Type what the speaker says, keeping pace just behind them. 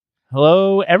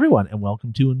Hello, everyone, and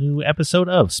welcome to a new episode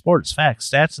of Sports, Facts,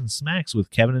 Stats, and Smacks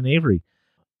with Kevin and Avery.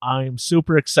 I'm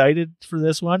super excited for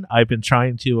this one. I've been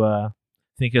trying to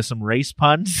think of some race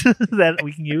puns that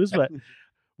we can use, but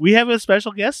we have a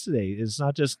special guest today. It's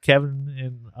not just Kevin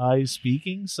and I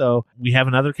speaking, so we have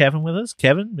another Kevin with us.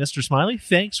 Kevin, Mr. Smiley,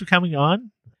 thanks for coming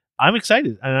on. I'm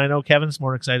excited, and I know Kevin's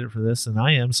more excited for this than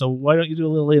I am, so why don't you do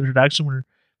a little introduction where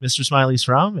Mr. Smiley's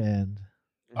from? And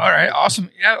all right, awesome.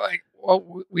 Yeah,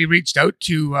 well, we reached out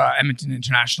to Edmonton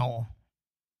International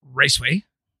Raceway,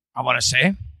 I want to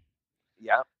say.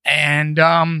 Yeah.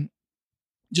 And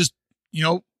just,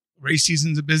 race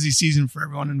season's a busy season for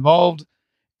everyone involved.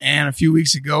 And a few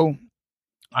weeks ago,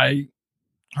 I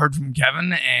heard from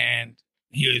Kevin, and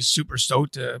he was super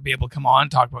stoked to be able to come on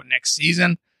and talk about next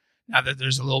season. Now that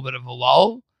there's a little bit of a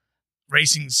lull,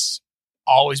 racing's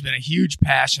always been a huge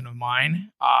passion of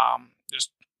mine. Just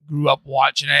grew up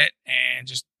watching it, and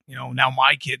just, now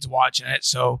my kid's watching it.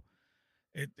 So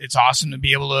it's awesome to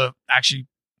be able to actually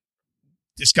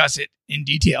discuss it in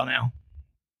detail now.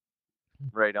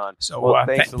 Right on. So well,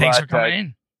 thanks for coming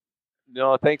in.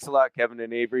 No, thanks a lot, Kevin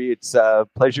and Avery. It's a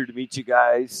pleasure to meet you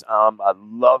guys. I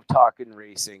love talking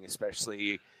racing,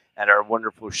 especially at our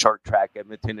wonderful short track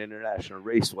Edmonton International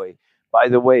Raceway, by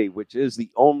the way, which is the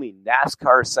only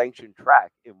NASCAR sanctioned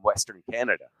track in Western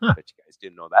Canada. Huh. Bet you guys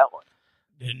didn't know that one.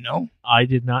 Didn't know? I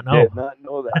did not know. Did not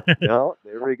know that. No,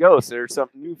 there we go. So there's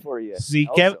something new for you. See,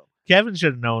 Kevin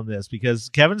should have known this because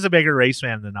Kevin's a bigger race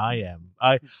fan than I am.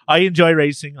 I enjoy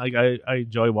racing. Like I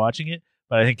enjoy watching it,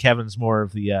 but I think Kevin's more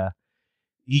of the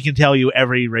he can tell you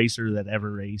every racer that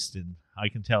ever raced, and I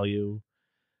can tell you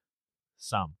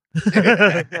some.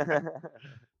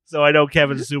 So I know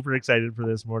Kevin's super excited for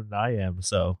this more than I am.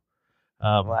 So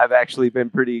well, I've actually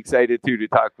been pretty excited too to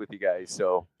talk with you guys.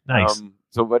 So nice.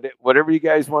 So whatever you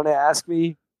guys want to ask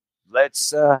me,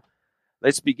 let's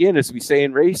begin. As we say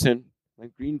in racing, the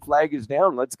green flag is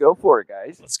down. Let's go for it,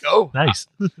 guys. Let's go. Nice.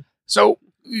 So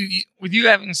with you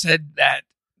having said that,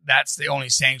 that's the only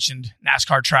sanctioned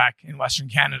NASCAR track in Western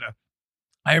Canada.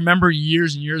 I remember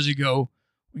years and years ago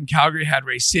when Calgary had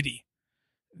Race City,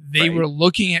 they were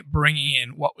looking at bringing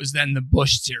in what was then the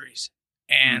Busch Series.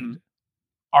 And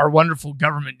our wonderful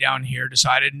government down here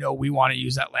decided, no, we want to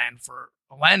use that land for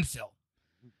a landfill.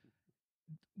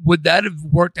 Would that have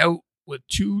worked out with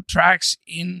two tracks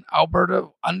in Alberta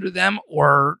under them,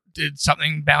 or did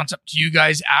something bounce up to you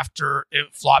guys after it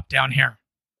flopped down here?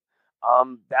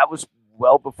 That was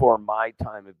well before my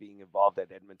time of being involved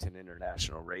at Edmonton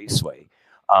International Raceway.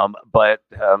 But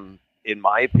in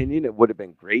my opinion, it would have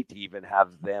been great to even have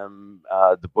them,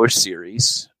 the Busch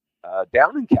Series,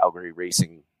 down in Calgary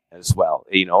racing as well.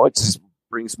 It just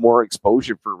brings more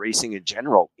exposure for racing in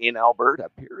general in Alberta,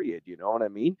 period. You know what I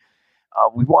mean?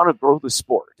 We want to grow the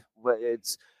sport.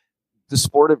 It's the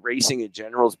sport of racing in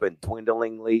general has been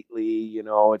dwindling lately.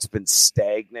 It's been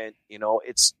stagnant.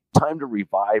 It's time to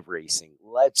revive racing.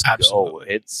 Let's go.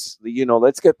 It's,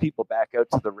 let's get people back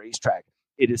out to the racetrack.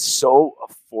 It is so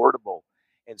affordable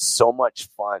and so much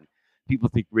fun. People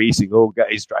think racing,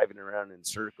 guys driving around in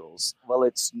circles. Well,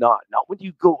 it's not. Not when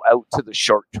you go out to the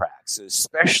short tracks,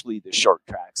 especially the short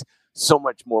tracks. So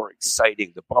much more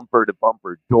exciting. The bumper to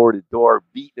bumper, door to door,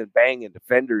 beating and banging,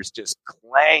 defenders just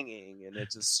clanging. And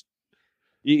it's just,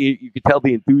 you could tell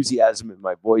the enthusiasm in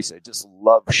my voice. I just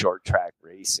love short track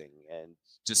racing. And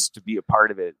just to be a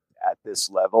part of it at this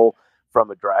level from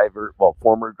a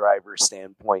former driver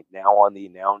standpoint, now on the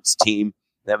announced team,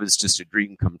 that was just a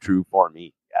dream come true for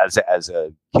me. As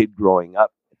a kid growing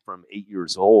up from 8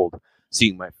 years old,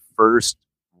 seeing my first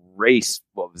race,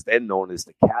 what was then known as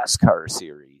the CASCAR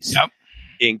Series,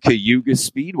 in Cayuga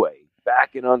Speedway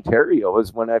back in Ontario,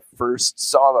 was when I first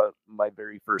saw my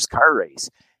very first car race.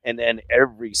 And then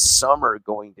every summer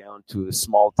going down to a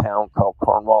small town called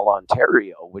Cornwall,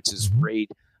 Ontario, which is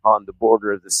right on the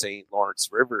border of the St. Lawrence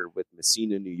River with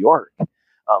Messina, New York.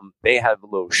 They have a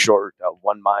little short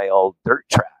 1 mile dirt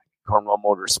track, Cornwall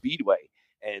Motor Speedway.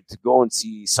 And to go and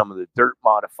see some of the dirt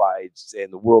modifieds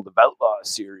and the World of Outlaw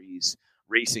Series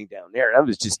racing down there, that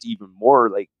was just even more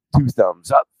like 2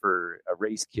 thumbs up for a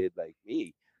race kid like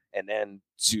me. And then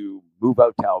to move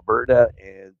out to Alberta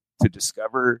and to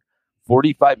discover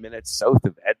 45 minutes south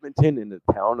of Edmonton in the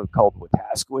town called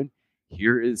Wetaskiwin,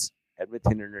 here is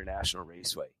Edmonton International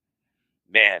Raceway.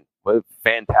 Man, what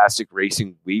fantastic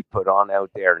racing we put on out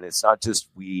there. And it's not just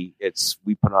we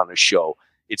put on a show.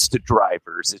 It's the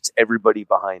drivers. It's everybody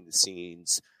behind the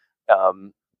scenes.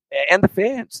 And the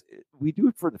fans. We do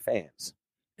it for the fans.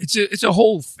 It's a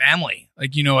whole family. Like,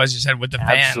 as you said, with the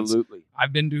fans. Absolutely.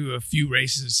 I've been to a few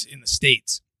races in the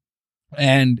States.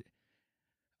 And,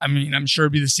 I mean, I'm sure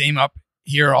it'd be the same up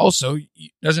here also,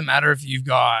 it doesn't matter if you've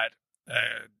got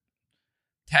a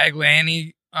Tag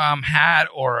Lanny hat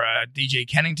or a DJ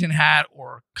Kennington hat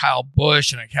or Kyle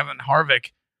Busch and a Kevin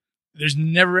Harvick. There's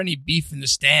never any beef in the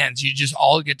stands. You just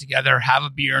all get together, have a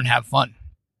beer, and have fun.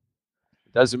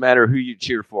 It doesn't matter who you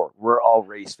cheer for. We're all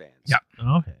race fans. Yeah.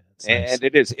 Okay. That's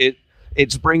nice. And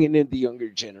it's bringing in the younger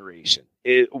generation.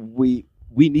 We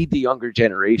need the younger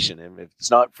generation, and if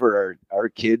it's not for our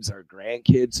kids, our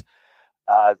grandkids,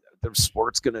 the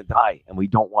sport's going to die, and we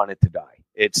don't want it to die.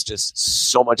 It's just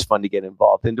so much fun to get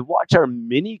involved and to watch our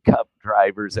mini cup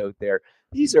drivers out there.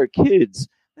 These are kids,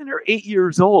 and they're 8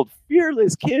 years old,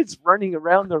 fearless kids running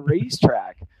around the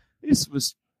racetrack. This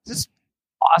was just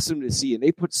awesome to see, and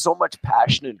they put so much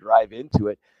passion and drive into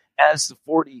it, as the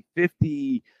 40,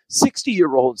 50,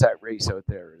 60-year-olds that race out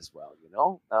there as well.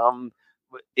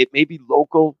 It may be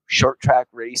local short track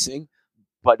racing,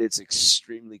 but it's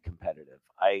extremely competitive.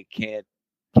 I can't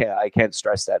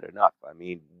stress that enough. I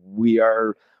mean, we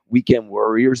are weekend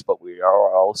warriors, but we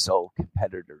are also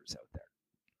competitors out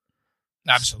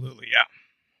there. Absolutely,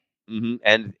 yeah. Mm-hmm.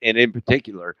 And in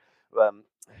particular,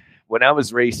 when I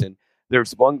was racing,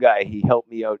 there's one guy, he helped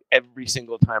me out every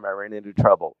single time I ran into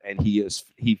trouble, and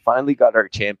he finally got our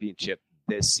championship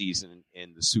this season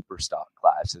in the super stock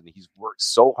class, and he's worked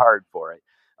so hard for it.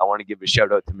 I want to give a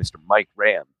shout out to Mr. Mike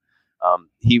Ram.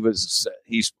 He's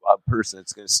a person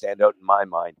that's going to stand out in my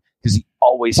mind because he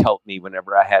always helped me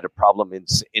whenever I had a problem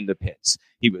in the pits.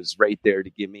 He was right there to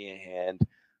give me a hand,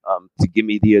 to give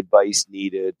me the advice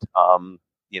needed.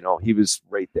 He was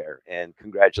right there, and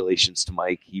congratulations to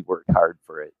Mike. He worked hard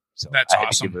for it. So that's I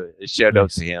awesome. had to give a shout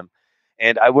out to him.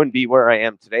 And I wouldn't be where I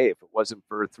am today if it wasn't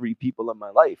for three people in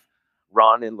my life.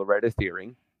 Ron and Loretta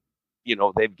Thiering.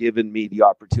 They've given me the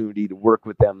opportunity to work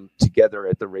with them together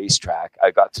at the racetrack.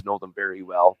 I got to know them very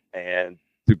well, and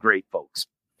they're great folks,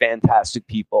 fantastic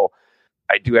people.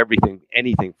 I do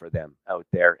anything for them out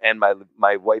there. And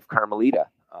my wife, Carmelita,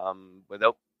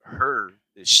 without her,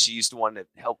 she's the one that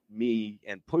helped me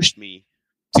and pushed me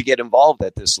to get involved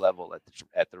at this level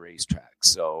at the racetrack.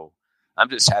 So I'm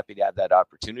just happy to have that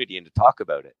opportunity and to talk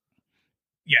about it.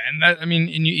 Yeah, and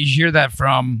you hear that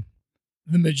from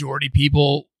the majority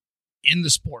people in the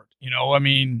sport.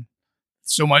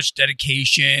 So much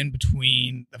dedication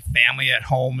between the family at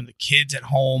home and the kids at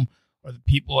home, or the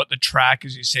people at the track,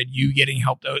 as you said, you getting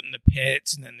helped out in the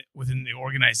pits, and then within the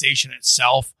organization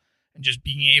itself, and just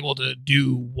being able to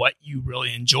do what you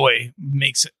really enjoy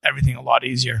makes everything a lot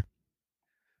easier.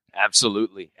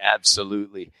 Absolutely.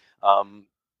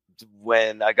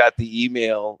 When I got the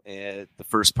email at the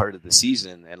first part of the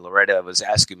season and Loretta was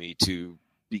asking me to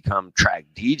become track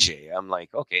DJ, I'm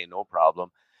like, okay, no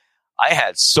problem. I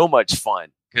had so much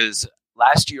fun because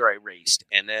last year I raced,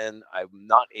 and then I'm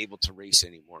not able to race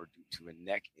anymore due to a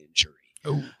neck injury.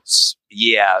 Oh.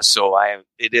 So I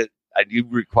do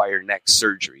require neck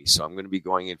surgery, so I'm going to be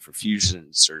going in for fusion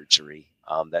surgery.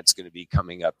 That's going to be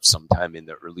coming up sometime in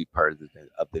the early part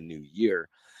of the new year.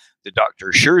 The doctor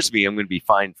assures me I'm going to be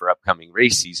fine for upcoming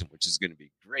race season, which is going to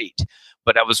be great.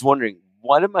 But I was wondering,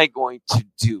 what am I going to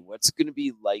do? What's it going to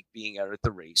be like being out at the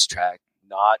racetrack,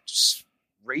 not just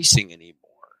racing anymore?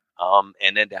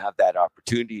 And then to have that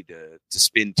opportunity to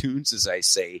spin tunes, as I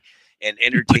say, and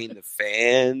entertain the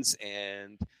fans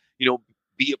and,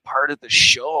 be a part of the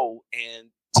show and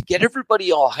to get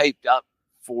everybody all hyped up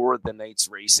for the night's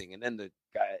racing. And then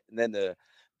the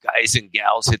guys and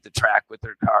gals hit the track with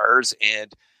their cars,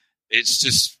 and it's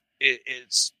just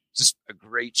a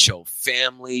great show.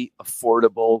 Family,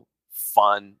 affordable,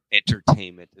 fun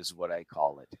entertainment is what I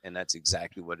call it. And that's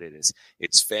exactly what it is.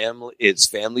 It's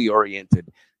family oriented.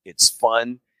 It's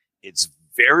fun. It's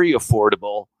very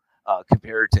affordable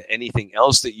compared to anything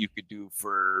else that you could do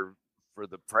for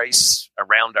the price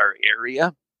around our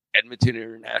area. Edmonton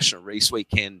International Raceway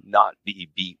cannot be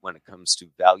beat when it comes to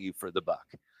value for the buck.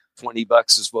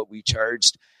 $20 is what we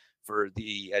charged for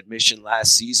the admission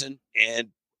last season, and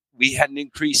we had an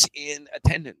increase in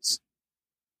attendance.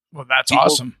 Well, that's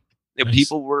awesome.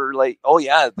 People were like, oh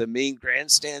yeah, the main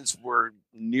grandstands were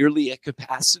nearly at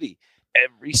capacity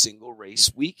every single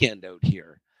race weekend out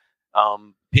here.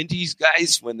 Pinty's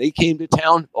guys, when they came to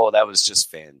town, that was just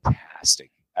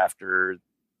fantastic after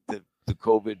the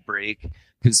COVID break,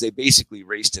 because they basically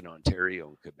raced in Ontario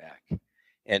and Quebec.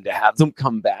 And to have them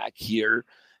come back here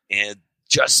and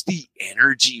just the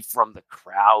energy from the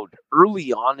crowd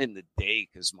early on in the day,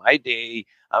 because my day,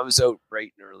 I was out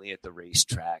bright and early at the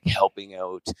racetrack helping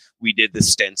out. We did the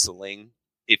stenciling.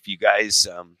 If you guys,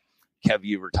 Kev,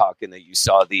 you were talking that you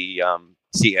saw the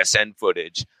CSN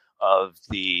footage of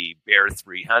the Bear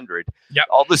 300. Yep.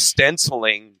 All the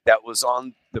stenciling that was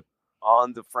on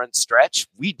the front stretch,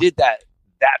 we did that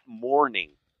that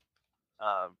morning,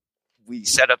 we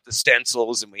set up the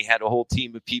stencils and we had a whole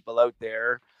team of people out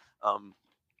there.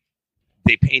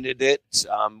 They painted it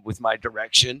with my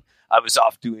direction. I was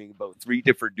off doing about 3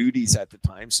 different duties at the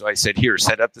time. So I said, here,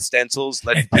 set up the stencils,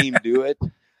 let the team do it.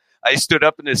 I stood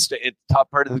up in the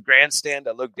top part of the grandstand.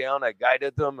 I looked down, I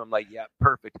guided them. I'm like, yeah,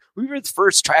 perfect. We were the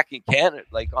first track in Canada,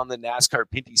 like on the NASCAR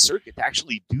Pinty circuit, to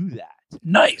actually do that.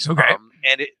 Nice. Okay.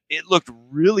 And it looked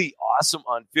really awesome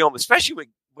on film, especially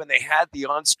when they had the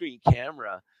on-screen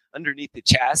camera underneath the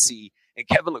chassis, and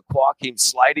Kevin Lacroix came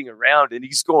sliding around, and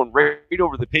he's going right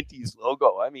over the Pinty's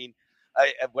logo. I mean,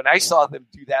 when I saw them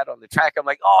do that on the track, I'm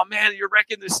like, oh man, you're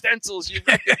wrecking the stencils. You're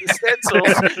wrecking the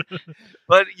stencils.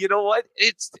 But you know what?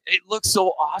 It looks so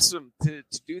awesome to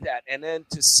do that. And then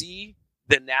to see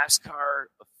the NASCAR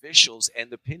officials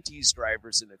and the Pinty's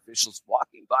drivers and officials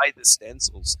walking by the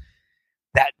stencils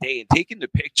that day and taking the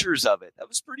pictures of it, that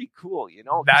was pretty cool. You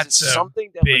know, that's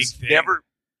something that was thing. never,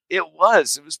 it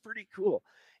was pretty cool.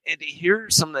 And to hear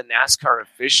some of the NASCAR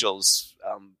officials,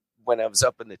 when I was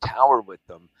up in the tower with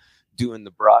them, doing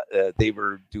they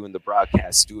were doing the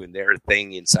broadcast, doing their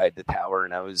thing inside the tower,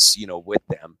 and I was, with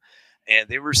them, and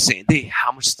they were saying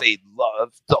how much they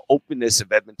loved the openness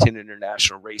of Edmonton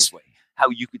International Raceway, how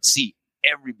you could see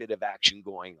every bit of action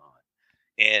going on,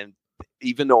 and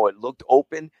even though it looked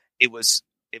open, it was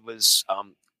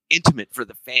intimate for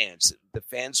the fans. The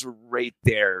fans were right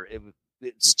there.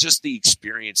 It's just the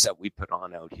experience that we put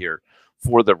on out here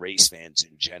for the race fans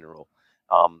in general.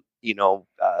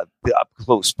 The up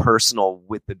close personal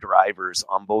with the drivers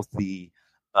on both the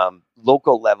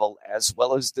local level as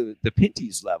well as the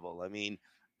Pinty's level. I mean,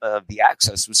 the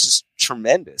access was just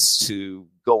tremendous to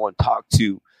go and talk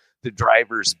to the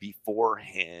drivers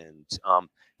beforehand,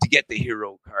 to get the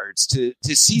hero cards, to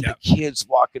see the kids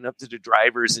walking up to the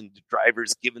drivers and the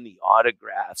drivers giving the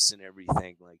autographs and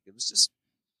everything. Like, it was just,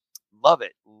 love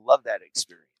it. Love that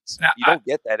experience. Now, you don't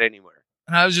get that anywhere.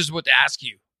 And I was just about to ask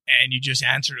you, and you just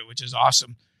answered it, which is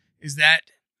awesome, is that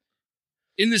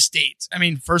in the States, I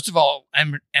mean, first of all,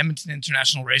 Edmonton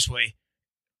International Raceway,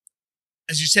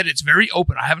 as you said, it's very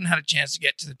open. I haven't had a chance to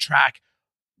get to the track,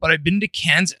 but I've been to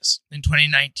Kansas in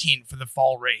 2019 for the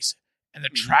fall race, and the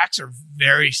tracks are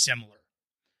very similar.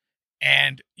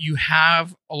 And you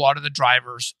have a lot of the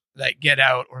drivers that get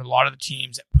out, or a lot of the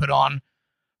teams that put on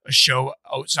a show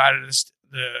outside of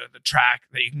the track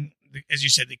that you can, as you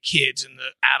said, the kids and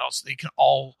the adults, they can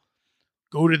all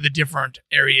go to the different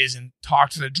areas and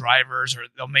talk to the drivers, or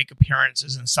they'll make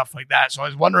appearances and stuff like that. So I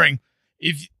was wondering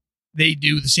if they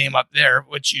do the same up there,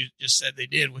 which you just said they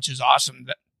did, which is awesome.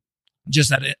 Just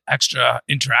that extra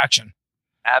interaction.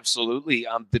 Absolutely.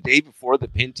 The day before the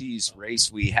Pinty's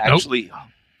race, we actually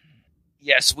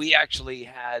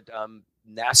had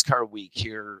NASCAR week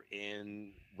here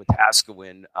in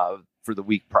Wetaskiwin for the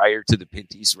week prior to the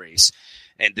Pinty's race.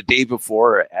 And the day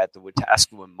before at the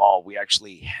Wetaskiwin Mall, we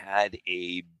actually had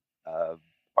a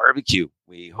barbecue.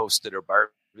 We hosted a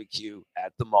barbecue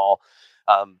at the mall.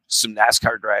 Some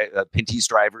NASCAR Pinty's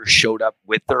drivers showed up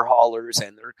with their haulers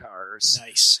and their cars.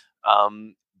 Nice.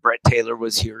 Brett Taylor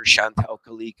was here. Chantal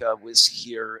Kalika was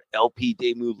here. LP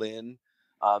Desmoulins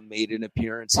made an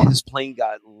appearance. His plane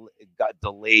got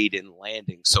delayed in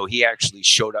landing, so he actually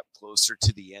showed up closer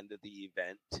to the end of the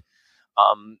event.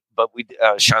 But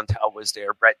Chantal was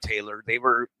there. Brett Taylor. They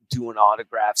were doing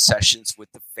autograph sessions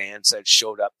with the fans that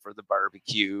showed up for the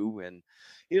barbecue, and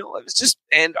it was just.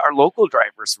 And our local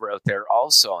drivers were out there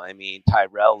also. I mean,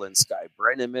 Tyrell and Sky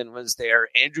Brenneman was there.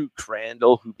 Andrew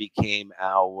Crandall, who became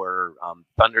our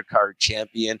Thundercard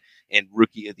champion and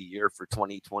Rookie of the Year for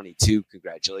 2022.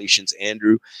 Congratulations,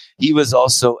 Andrew. He was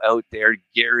also out there.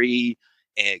 Gary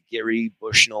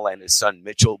Bushnell and his son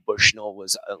Mitchell Bushnell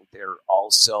was out there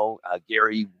also.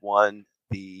 Gary won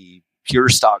the Pure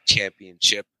Stock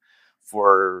Championship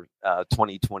for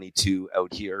 2022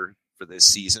 out here for this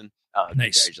season.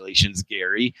 Nice. Congratulations,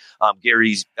 Gary.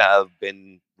 Gary's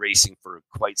been racing for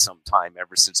quite some time,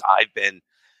 ever since I've been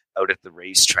out at the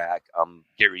racetrack.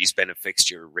 Gary's been a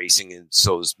fixture racing, and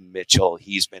so's Mitchell.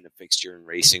 He's been a fixture in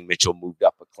racing. Mitchell moved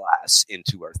up a class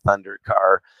into our Thunder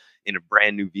car in a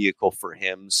brand new vehicle for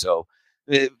him. So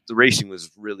the racing was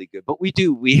really good. But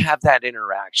we have that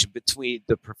interaction between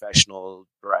the professional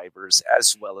drivers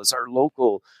as well as our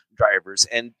local drivers.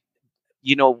 And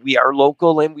we are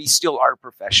local and we still are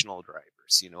professional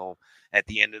drivers. At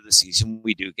the end of the season,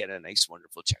 we do get a nice,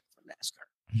 wonderful check from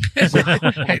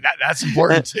NASCAR. Hey, that's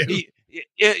important too.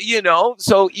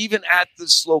 So even at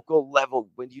this local level,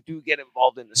 when you do get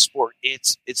involved in the sport,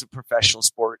 it's a professional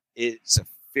sport. It's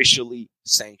officially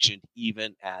sanctioned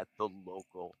even at the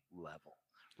local level,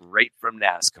 right from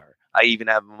NASCAR. I even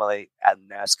have my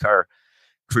NASCAR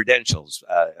credentials,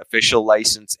 official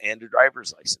license, and a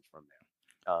driver's license from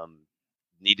them.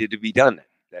 Needed to be done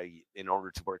in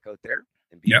order to work out there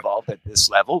and be involved at this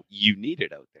level. You need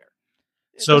it out there.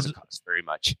 It doesn't cost very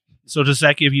much. So does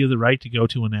that give you the right to go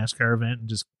to a NASCAR event and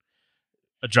just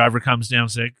a driver comes down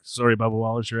sick? Sorry, Bubba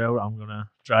Wallace, you're out. I'm gonna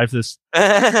drive this.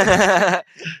 I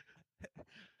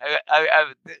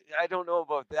don't know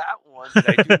about that one, but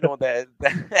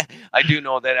I do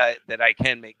know that I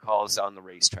can make calls on the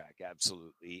racetrack.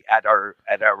 Absolutely, at our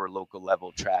local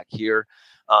level track here.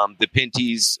 The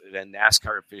Pinties and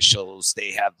NASCAR officials,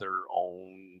 they have their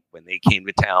own. When they came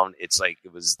to town, it's like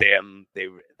it was them.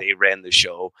 They ran the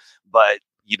show, but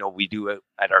we do it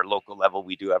at our local level.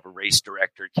 We do have a race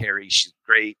director, Carrie. She's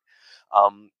great.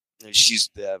 She's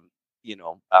the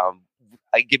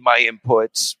I give my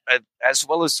input as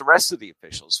well as the rest of the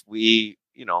officials. We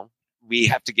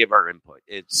have to give our input.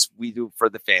 We do it for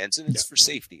the fans, and it's for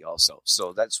safety also.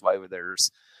 So that's why there's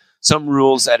some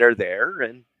rules that are there,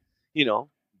 and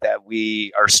that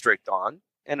we are strict on,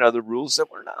 and other rules that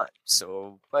we're not.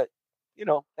 So, but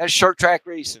that's short track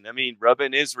racing. I mean,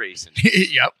 rubbing is racing.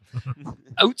 Yep.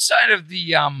 Outside of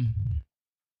the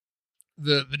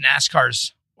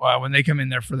NASCARs, when they come in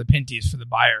there for the Pinties for the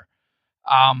buyer,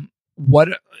 what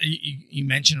you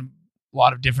mentioned a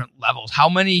lot of different levels. How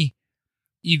many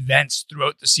events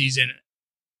throughout the season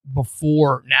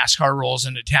before NASCAR rolls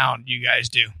into town do you guys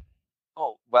do?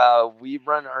 Oh, well, we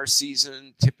run our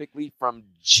season typically from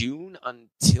June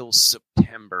until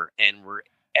September, and we're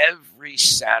every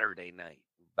Saturday night.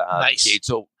 Nice.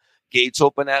 Gates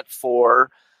open at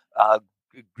 4.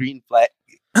 Green flag.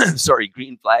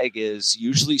 Green flag is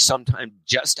usually sometime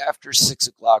just after 6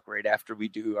 o'clock, right after we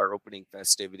do our opening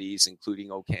festivities,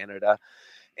 including O Canada.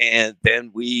 And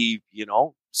then we,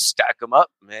 stack them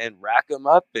up and rack them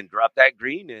up and drop that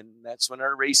green. And that's when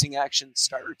our racing action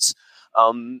starts.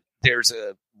 There's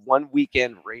a one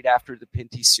weekend right after the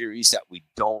Pinty series that we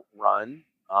don't run.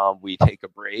 We take a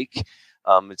break.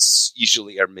 It's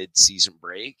usually our mid-season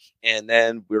break. And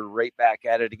then we're right back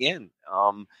at it again.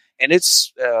 And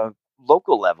it's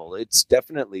local level. It's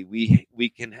definitely, we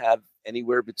can have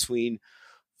anywhere between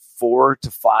 4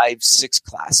 to 5, 6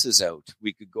 classes out.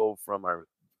 We could go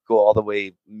all the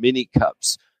way mini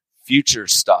cups, future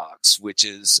stocks, which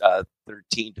is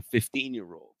 13 to 15 year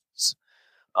olds,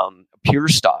 pure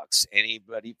stocks,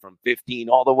 anybody from 15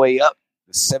 all the way up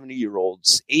to 70 year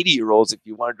olds, 80 year olds. If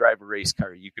you want to drive a race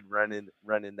car, you could run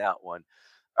in that one.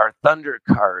 Our Thunder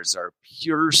cars are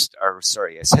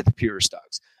I said the pure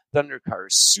stocks. Thunder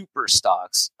cars, super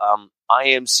stocks,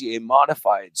 IMCA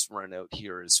modifieds run out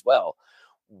here as well.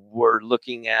 We're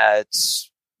looking at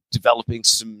developing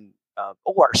some,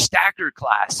 our stacker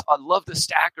class. I love the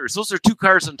stackers. Those are 2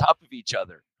 cars on top of each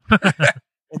other.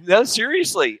 No,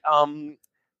 seriously. The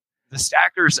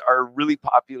stackers are really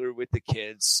popular with the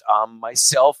kids.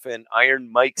 Myself and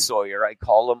Iron Mike Sawyer, I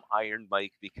call him Iron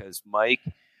Mike because Mike,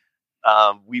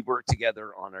 we worked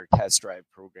together on our test drive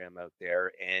program out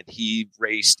there, and he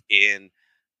raced in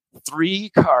 3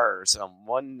 cars on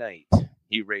one night.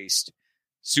 He raced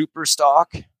Super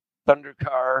Stock, Thunder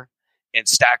Car, and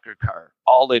Stacker Car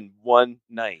all in one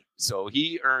night. So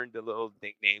he earned a little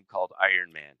nickname called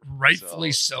Iron Man.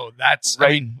 Rightfully so. That's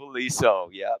rightfully so.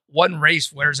 Yeah. One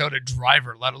race wears out a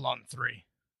driver, let alone 3.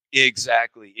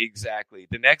 Exactly.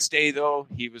 The next day, though,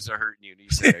 he was a hurting you. He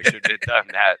said, I shouldn't have done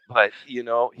that. But,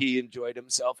 he enjoyed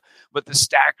himself. But the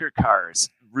stacker cars,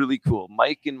 really cool.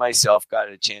 Mike and myself got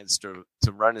a chance to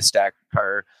run a stacker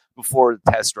car before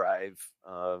the test drive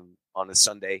on a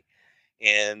Sunday.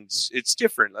 And it's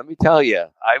different. Let me tell you,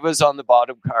 I was on the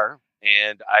bottom car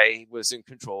and I was in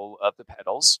control of the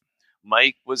pedals.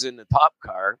 Mike was in the top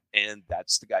car, and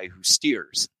that's the guy who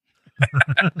steers.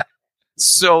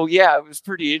 So, yeah, it was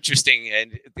pretty interesting.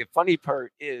 And the funny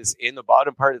part is, in the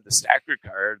bottom part of the stacker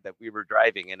car that we were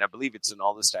driving, and I believe it's in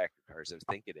all the stacker cars,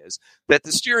 I think it is, that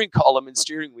the steering column and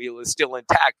steering wheel is still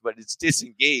intact, but it's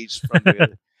disengaged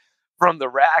from the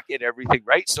rack and everything,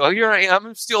 right? So here I am.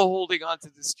 I'm still holding onto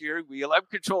the steering wheel. I'm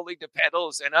controlling the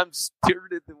pedals, and I'm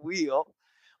steering the wheel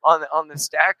on the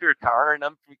stacker car. And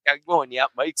I'm going, yeah,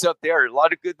 Mike's up there. A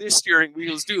lot of good this steering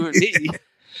wheel's doing me.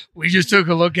 We just took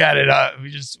a look at it. We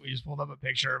just pulled up a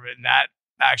picture of it, and that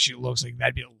actually looks like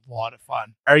that'd be a lot of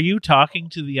fun. Are you talking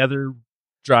to the other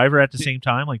driver at the same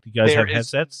time? Like, you guys have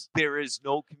headsets? There is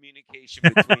no communication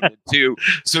between the two.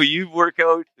 So you could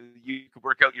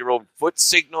work out your own foot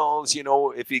signals,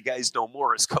 if you guys know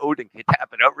Morse code and can tap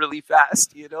it out really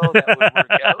fast, that would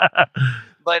work out.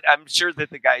 But I'm sure that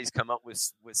the guys come up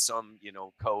with some,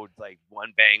 code, like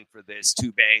 1 bang for this,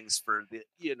 2 bangs for the,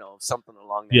 something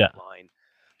along that line.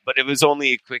 But it was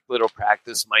only a quick little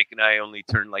practice. Mike and I only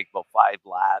turned like about 5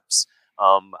 laps.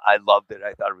 I loved it.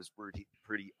 I thought it was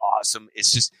pretty awesome.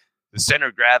 It's just the center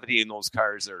of gravity in those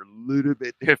cars are a little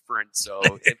bit different. So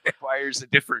it requires a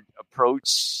different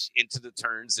approach into the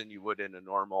turns than you would in a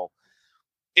normal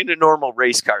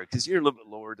race car, because you're a little bit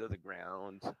lower to the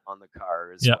ground on the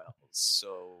car as well.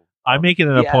 So I'm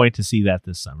making it a point to see that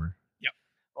this summer. Yep.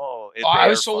 I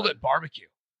was sold at barbecue.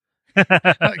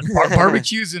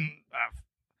 Barbecues and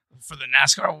for the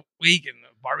NASCAR week and the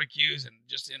barbecues and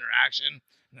just interaction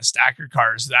and the stacker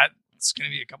cars. That's going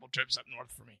to be a couple trips up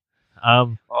north for me. I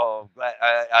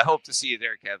hope to see you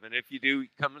there, Kevin. If you do,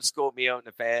 come and scope me out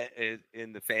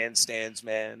in the fan stands,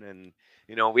 man. And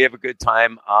we have a good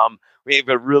time. We have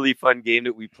a really fun game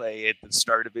that we play at the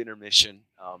start of intermission,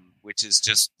 which is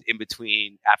just in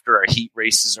between after our heat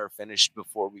races are finished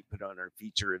before we put on our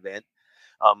feature event.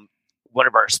 One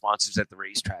of our sponsors at the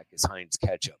racetrack is Heinz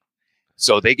Ketchup.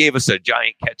 So they gave us a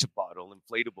giant ketchup bottle,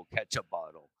 inflatable ketchup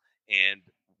bottle, and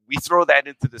we throw that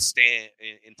into the stands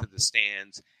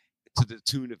to the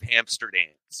tune of hamster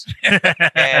dance.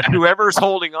 And whoever's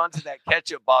holding on to that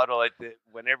ketchup bottle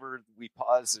whenever we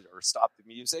pause or stop the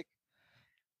music,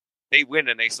 they win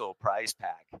a nice little prize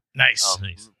pack. Nice.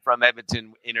 From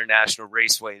Edmonton International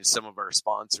Raceway and some of our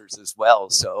sponsors as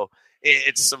well. So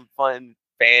it's some fun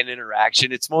fan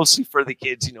interaction. It's mostly for the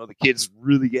kids. The kids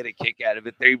really get a kick out of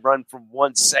it. They run from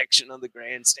one section of the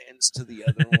grandstands to the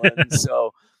other one.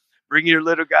 So bring your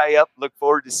little guy up. Look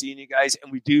forward to seeing you guys.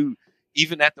 And we do,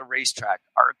 even at the racetrack,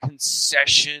 our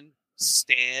concession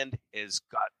stand has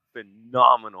got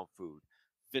phenomenal food.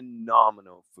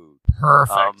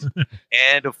 Perfect.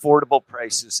 And affordable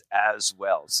prices as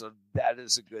well. So that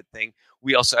is a good thing.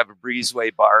 We also have a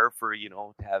breezeway bar for,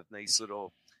 to have nice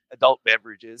little adult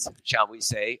beverages, shall we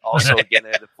say. Also, again,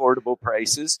 at affordable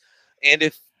prices. And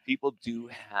if people do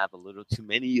have a little too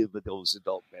many of those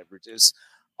adult beverages,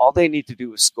 all they need to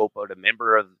do is scope out a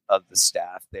member of the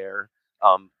staff there,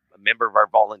 a member of our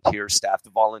volunteer staff. The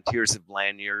volunteers have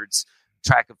lanyards.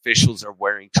 Track officials are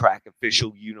wearing track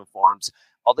official uniforms.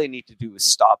 All they need to do is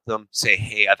stop them, say,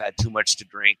 hey, I've had too much to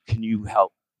drink. Can you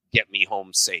help get me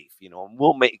home safe? And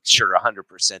we'll make sure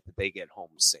 100% that they get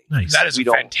home safe. Nice. That is a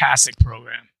fantastic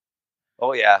program.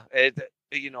 Oh, yeah. Again,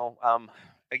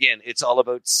 it's all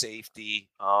about safety.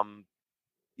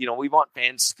 We want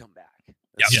fans to come back.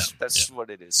 That's what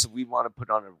it is. So we want to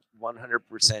put on a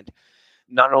 100%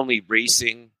 not only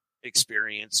racing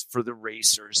experience for the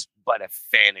racers, but a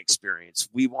fan experience.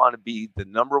 We want to be the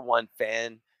number one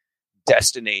fan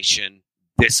destination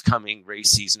this coming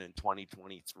race season in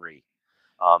 2023.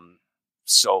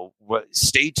 So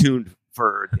stay tuned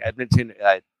for Edmonton.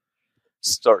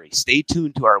 Stay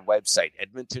tuned to our website,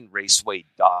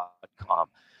 edmontonraceway.com.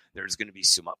 There's going to be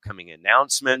some upcoming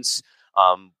announcements.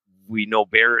 We know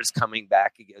Bear is coming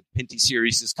back. Pinty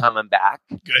Series is coming back.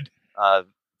 Good.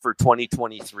 For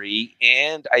 2023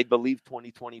 and I believe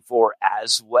 2024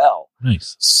 as well.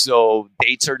 Nice. So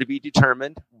dates are to be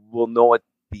determined. We'll know at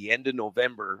the end of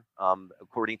November,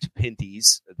 according to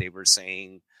Pinty's, they were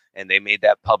saying, and they made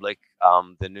that public.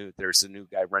 There's a new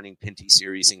guy running Pinty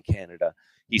Series in Canada.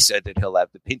 He said that he'll have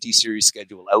the Pinty Series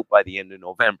schedule out by the end of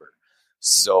November.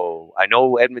 So I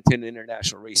know Edmonton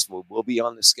International Raceway will be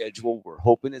on the schedule. We're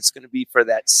hoping it's going to be for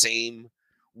that same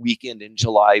weekend in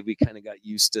July. We kind of got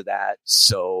used to that.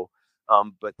 So,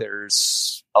 but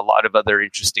there's a lot of other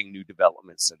interesting new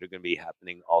developments that are going to be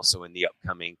happening also in the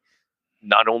upcoming,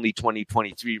 not only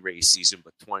 2023 race season,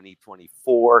 but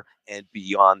 2024 and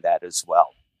beyond that as well.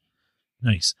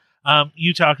 Nice.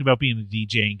 You talked about being a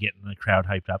DJ and getting the crowd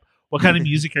hyped up. What kind of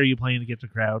music are you playing to get the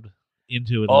crowd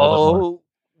into it a little bit more?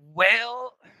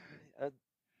 Well,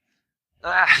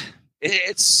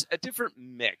 it's a different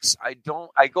mix. I go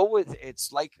with,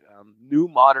 it's like new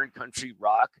modern country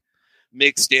rock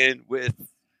mixed in with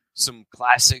some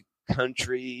classic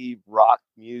country rock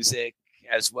music,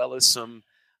 as well as I'm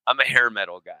a hair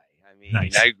metal guy. I mean,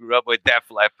 nice. I grew up with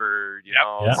Def Leppard,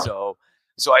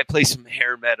 so I play some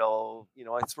hair metal,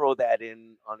 I throw that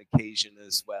in on occasion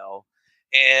as well.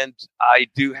 And I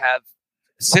do have,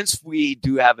 since we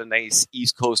do have a nice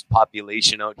East Coast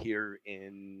population out here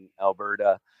in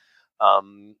Alberta,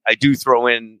 I do throw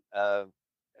in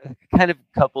kind of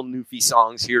a couple Newfie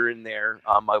songs here and there.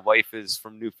 My wife is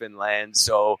from Newfoundland,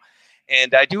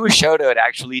 and I do a shout out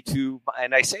actually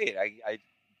and I say it, I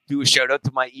do a shout out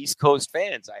to my East Coast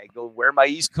fans. I go, where are my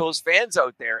East Coast fans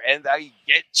out there? And I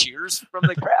get cheers from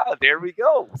the crowd. There we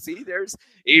go. See, there's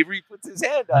Avery puts his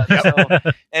hand up. So,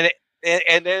 and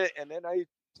then I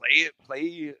play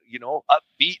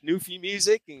upbeat Newfie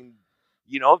music, and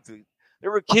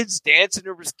there were kids dancing.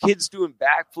 There was kids doing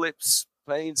backflips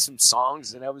playing some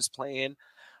songs that I was playing.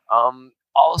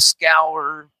 I'll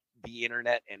scour the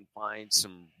internet and find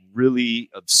some really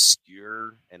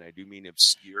obscure, and I do mean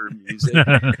obscure music.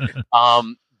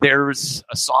 There's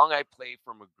a song I play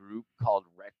from a group called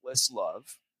Reckless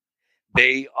Love.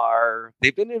 They've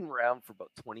been around for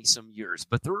about 20 some years,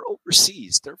 but they're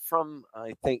overseas. They're from,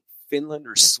 I think, Finland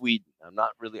or Sweden.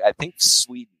 I think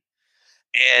Sweden.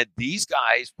 And these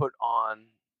guys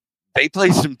they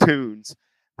play some tunes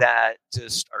that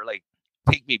just are like,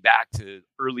 take me back to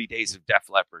early days of Def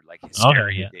Leppard, like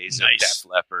Hysteria days of Def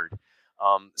Leppard.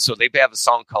 So they have a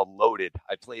song called Loaded.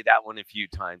 I played that one a few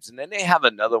times. And then they have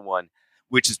another one,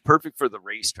 which is perfect for the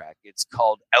racetrack. It's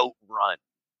called Outrun.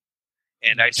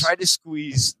 And I try to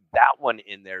squeeze that one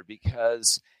in there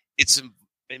because it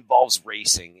involves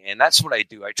racing. And that's what I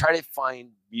do. I try to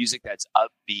find music that's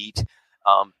upbeat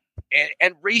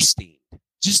and race themed,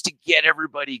 just to get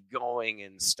everybody going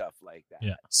and stuff like that.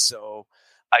 Yeah. So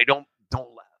I don't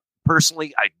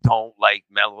personally, I don't like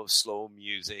mellow, slow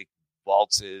music,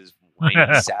 waltzes,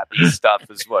 whiny, sappy stuff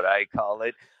is what I call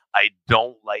it. I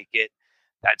don't like it.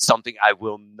 That's something I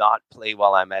will not play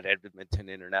while I'm at Edmonton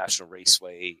International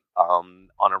Raceway on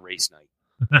a race night.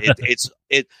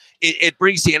 It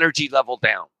brings the energy level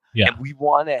down. Yeah. And we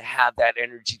want to have that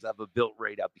energy level built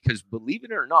right up because, believe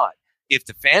it or not, if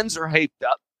the fans are hyped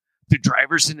up, the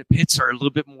drivers in the pits are a little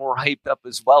bit more hyped up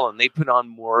as well, and they put on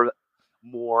more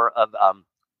of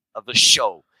a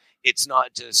show. It's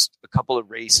not just a couple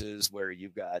of races where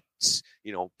you've got,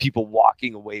 people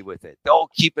walking away with it. They'll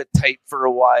keep it tight for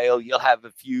a while. You'll have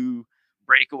a few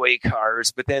breakaway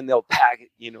cars, but then they'll pack it.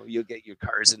 You'll get your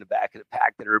cars in the back of the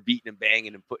pack that are beating and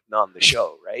banging and putting on the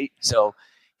show, right? So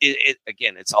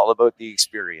again, it's all about the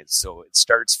experience. So it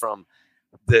starts from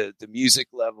the music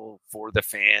level for the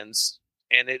fans,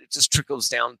 and it just trickles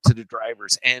down to the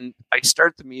drivers. And I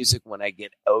start the music when I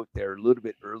get out there a little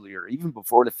bit earlier, even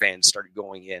before the fans started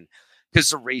going in, because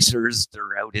the racers,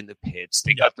 they're out in the pits.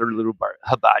 They got their little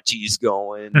hibachis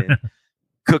going and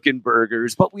cooking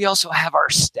burgers. But we also have our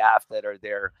staff that are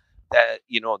there that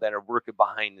are working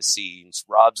behind the scenes.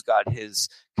 Rob's got his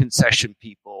concession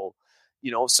people,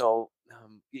 so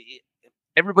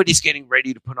everybody's getting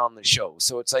ready to put on the show.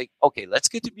 So it's like, okay, let's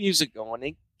get the music going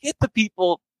and get the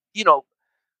people,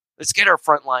 let's get our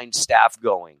frontline staff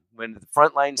going. When the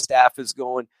frontline staff is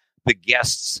going, the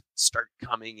guests start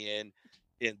coming in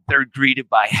and they're greeted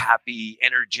by happy,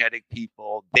 energetic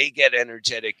people. They get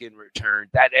energetic in return.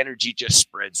 That energy just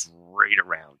spreads right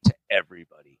around to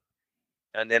everybody.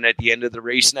 And then at the end of the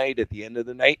race night, at the end of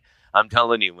the night, I'm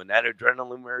telling you, when that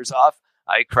adrenaline wears off,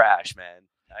 I crash, man.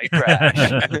 I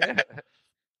crash.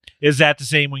 Is that the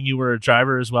same when you were a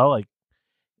driver as well?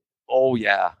 Oh,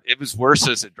 yeah. It was worse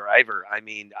as a driver. I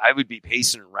mean, I would be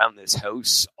pacing around this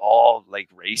house all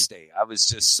race day. I was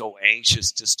just so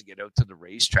anxious just to get out to the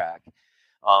racetrack.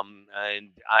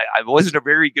 And I wasn't a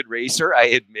very good racer, I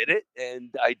admit it.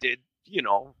 And I did,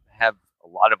 have a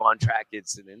lot of on-track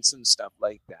incidents and stuff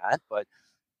like that. But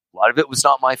a lot of it was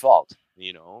not my fault,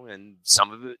 and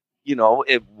some of it,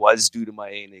 it was due to my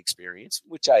inexperience,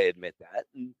 which I admit that.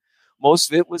 And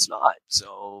most of it was not.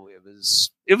 So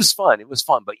it was fun. It was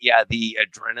fun. But yeah, the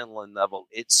adrenaline level,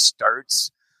 it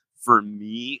starts for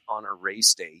me on a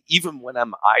race day. Even when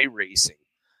I'm iRacing,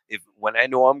 when I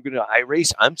know I'm going to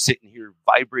iRace, I'm sitting here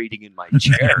vibrating in my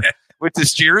chair with the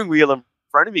steering wheel in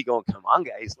front of me going, come on,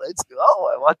 guys, let's go.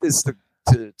 I want this to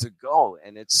go.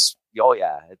 And it's,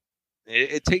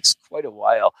 it takes quite a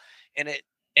while. And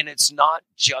it's not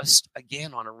just,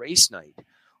 again, on a race night.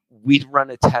 We run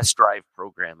a test drive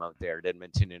program out there at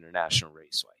Edmonton International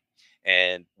Raceway.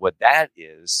 And what that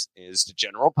is the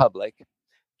general public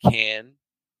can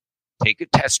take a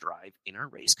test drive in our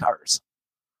race cars.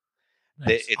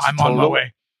 Nice. I'm on my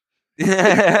way.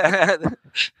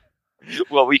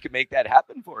 Well, we can make that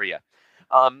happen for you.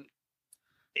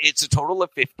 It's a total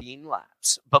of 15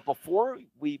 laps. But before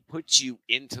we put you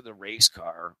into the race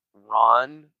car,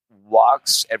 Ron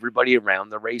walks everybody around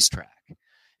the racetrack.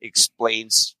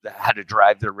 Explains how to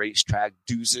drive the racetrack,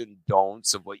 do's and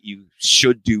don'ts of what you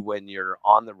should do when you're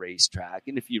on the racetrack,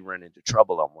 and if you run into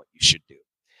trouble, on what you should do.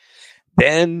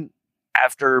 Then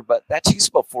but that takes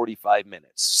about 45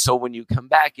 minutes. So when you come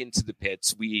back into the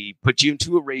pits, we put you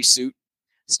into a race suit,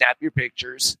 snap your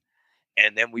pictures,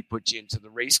 and then we put you into the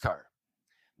race car.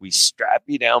 We strap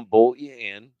you down, bolt you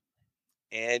in,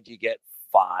 and you get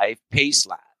 5 pace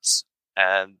laps.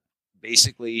 And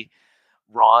basically,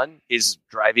 Ron is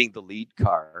driving the lead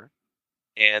car,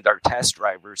 and our test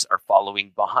drivers are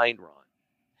following behind Ron.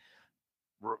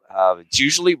 It's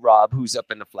usually Rob who's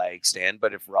up in the flag stand,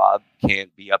 but if Rob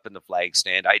can't be up in the flag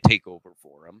stand, I take over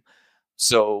for him.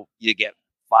 So you get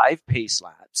 5 pace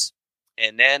laps.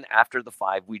 And then after the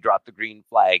 5, we drop the green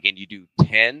flag and you do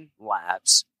 10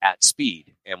 laps at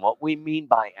speed. And what we mean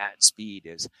by at speed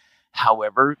is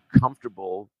however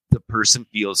comfortable the person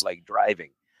feels like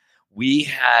driving. We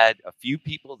had a few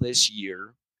people this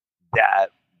year that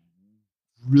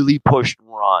really pushed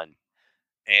Ron.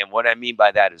 And what I mean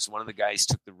by that is one of the guys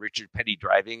took the Richard Petty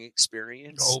driving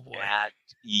experience. Oh, boy.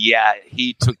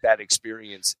 He took that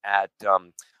experience at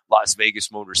Las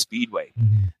Vegas Motor Speedway.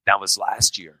 Mm-hmm. That was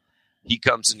last year. He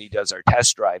comes and he does our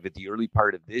test drive at the early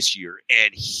part of this year,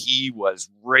 and he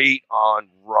was right on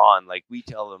Ron. Like, we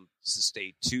tell him to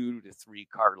stay 2 to 3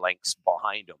 car lengths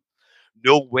behind him.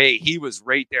 No way. He was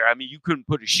right there. I mean, you couldn't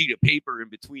put a sheet of paper in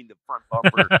between the front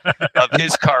bumper of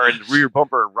his car and the rear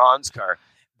bumper of Ron's car.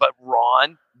 But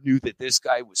Ron knew that this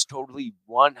guy was totally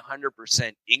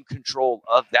 100% in control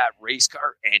of that race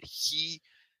car, and he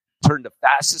turned the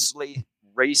fastest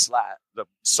non-race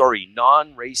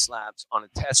laps on a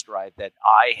test drive that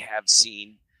I have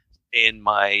seen in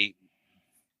I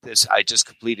just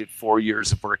completed 4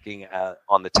 years of working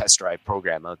on the test drive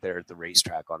program out there at the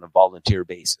racetrack on a volunteer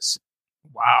basis.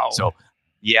 Wow. So,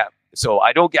 yeah. So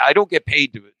I don't get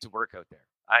paid to work out there.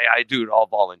 I do it all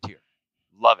volunteer.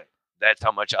 Love it. That's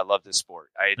how much I love this sport.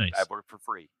 Nice. I work for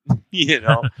free.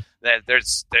 that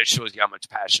shows you how much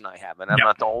passion I have, and I'm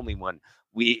not the only one.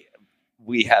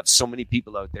 We have so many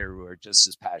people out there who are just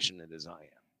as passionate as I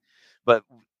am. But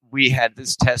we had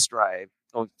this test drive.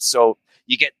 So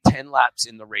you get 10 laps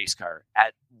in the race car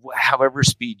at however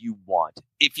speed you want.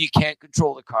 If you can't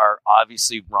control the car,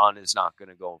 obviously Ron is not going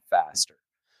to go faster.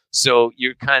 So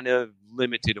you're kind of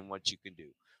limited in what you can do.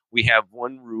 We have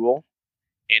one rule,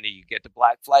 and you get the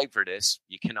black flag for this.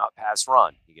 You cannot pass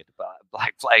Ron. You get the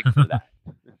black flag for that.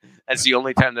 That's the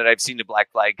only time that I've seen the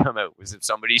black flag come out, was if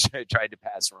somebody tried to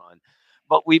pass Ron.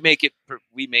 But we make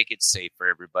it safe for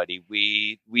everybody.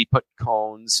 We put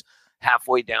cones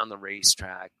halfway down the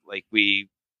racetrack. Like, we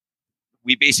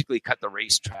basically cut the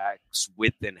racetrack's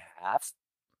width in half,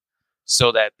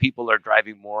 so that people are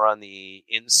driving more on the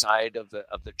inside of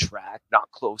the track, not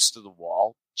close to the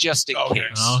wall, just in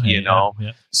case,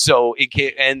 Yeah. So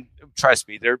and trust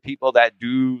me, there are people that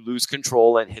do lose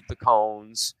control and hit the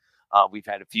cones. We've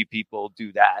had a few people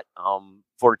do that.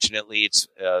 Fortunately, it's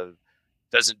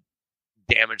doesn't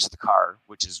damage the car,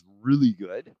 which is really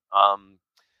good.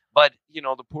 But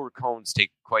the poor cones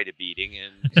take quite a beating,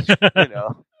 and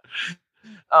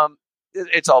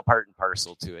it's all part and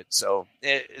parcel to it. So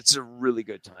it's a really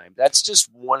good time. That's just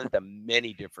one of the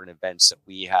many different events that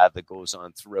we have that goes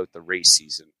on throughout the race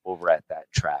season over at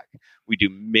that track. We do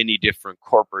many different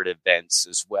corporate events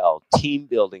as well, team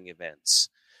building events,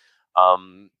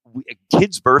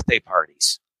 kids' birthday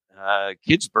parties.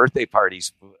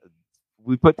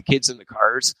 We put the kids in the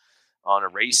cars on a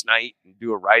race night and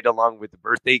do a ride along with the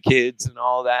birthday kids and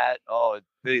all that. Oh,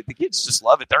 the kids just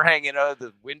love it. They're hanging out of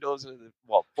the windows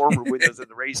former windows of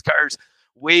the race cars,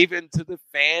 waving to the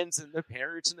fans and the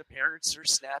parents are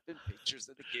snapping pictures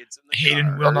of the kids in the Hayden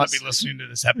cars. will not be listening to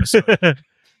this episode.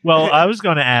 Well, I was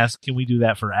going to ask, can we do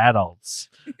that for adults?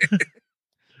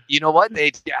 You know what?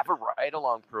 They have a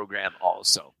ride-along program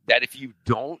also, that if you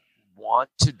don't want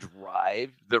to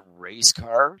drive the race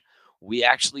car, we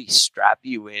actually strap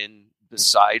you in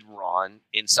beside Ron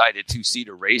inside a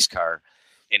 2-seater race car.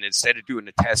 And instead of doing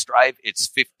a test drive, it's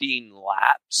 15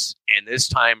 laps. And this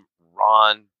time,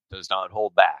 Ron does not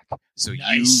hold back. So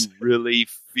Nice. You really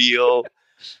feel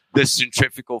the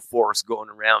centrifugal force going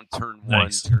around turn 1,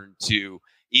 Nice. turn 2,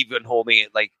 even holding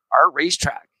it. Like, our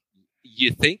racetrack,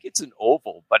 you think it's an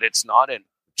oval, but it's not a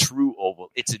true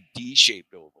oval. It's a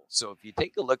D-shaped oval. So if you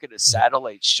take a look at a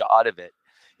satellite shot of it,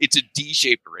 it's a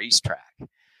D-shaped racetrack.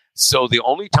 So the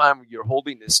only time you're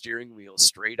holding the steering wheel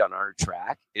straight on our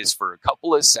track is for a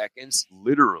couple of seconds,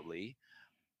 literally,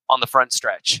 on the front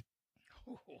stretch.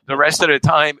 The rest of the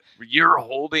time, you're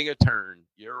holding a turn.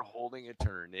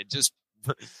 It just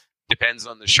depends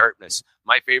on the sharpness.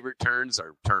 My favorite turns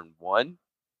are turn 1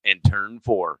 and turn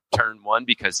 4. Turn 1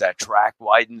 because that track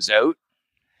widens out.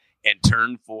 And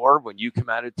turn 4, when you come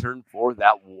out of turn 4,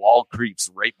 that wall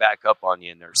creeps right back up on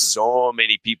you. And there's so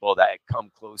many people that come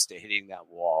close to hitting that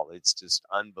wall. It's just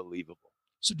unbelievable.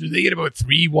 So do they get about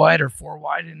 3 wide or 4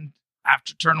 wide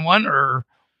after turn 1, or?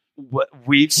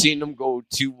 We've seen them go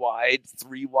 2 wide,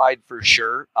 3 wide for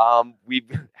sure. We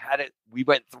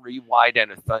went 3 wide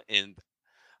in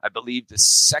I believe the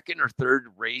second or third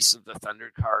race of the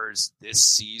Thunder Cars this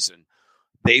season.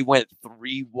 They went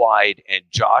 3 wide, and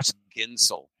Josh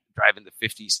Ginsel, driving the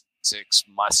 56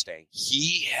 Mustang,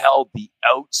 he held the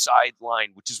outside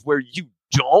line, which is where you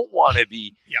don't want to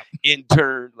be in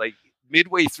turn, like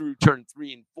midway through turn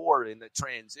 3 and 4 in the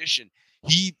transition.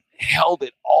 He held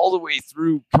it all the way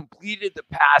through, completed the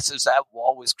passes. That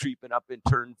wall was creeping up in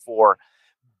turn 4.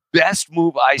 Best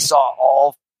move I saw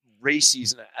all race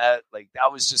season. Like,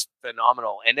 that was just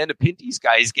phenomenal. And then the Pinty's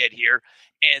guys get here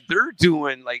and they're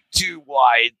doing like 2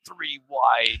 wide, 3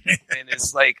 wide, and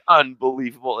it's like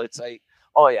unbelievable. It's like,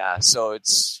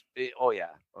 it's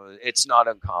not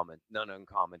uncommon, none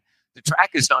uncommon. The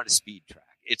track is not a speed track.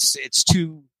 It's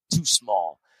too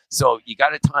small. So you got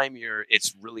to time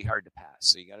it's really hard to pass.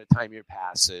 So you got to time your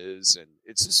passes, and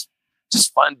it's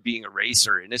just fun being a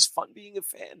racer, and it's fun being a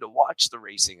fan to watch the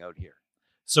racing out here.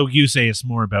 So you say it's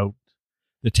more about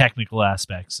the technical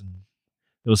aspects and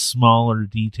those smaller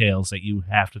details that you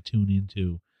have to tune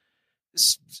into.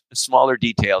 Smaller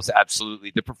details,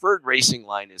 absolutely. The preferred racing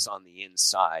line is on the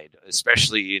inside,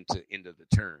 especially into the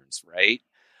turns, right?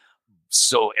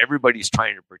 So everybody's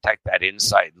trying to protect that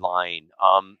inside line.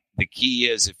 The key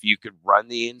is if you could run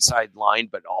the inside line,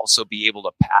 but also be able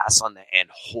to pass and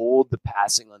hold the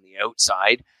passing on the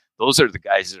outside. Those are the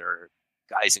guys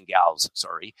and gals,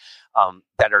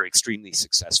 that are extremely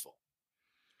successful.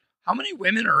 How many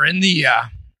women are in the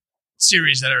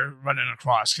series that are running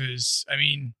across? Because, I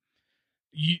mean,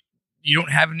 you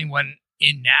don't have anyone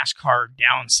in NASCAR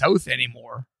down south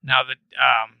anymore now that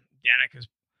Danica is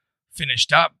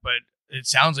finished up, but it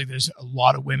sounds like there's a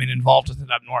lot of women involved with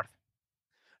it up north.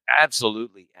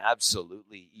 Absolutely.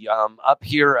 Up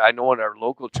here, I know on our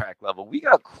local track level, we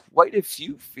got quite a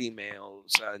few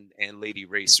females and lady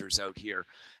racers out here,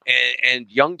 and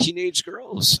young teenage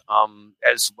girls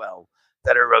as well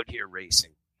that are out here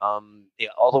racing.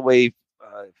 All the way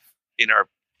in our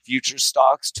future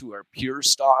stocks to our pure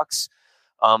stocks.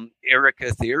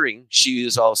 Erica Thiering, she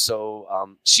is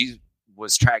also she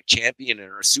was track champion in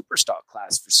her super stock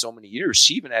class for so many years.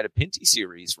 She even had a Pinty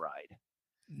Series ride.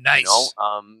 Nice.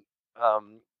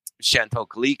 Chantal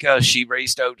Kalika, she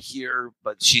raced out here,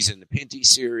 but she's in the Pinty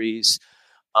Series.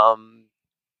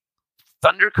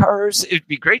 Thunder cars, it'd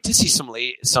be great to see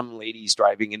some ladies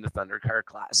driving in the Thunder car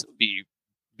class. It would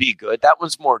be good. That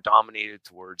one's more dominated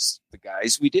towards the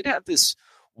guys. We did have this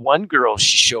one girl,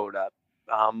 she showed up.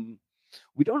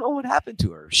 We don't know what happened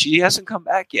to her. She hasn't come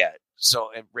back yet.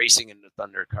 So, and racing in the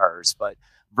Thunder cars, but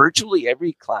virtually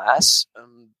every class,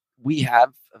 we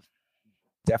have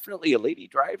definitely a lady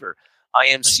driver.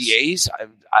 IMCAs,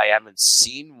 I haven't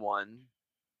seen one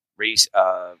racing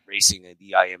in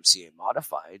the IMCA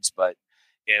modifieds, but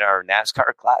in our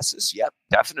NASCAR classes, yep,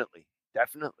 definitely.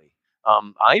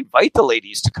 I invite the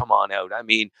ladies to come on out. I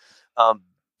mean,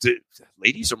 the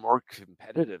ladies are more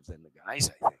competitive than the guys,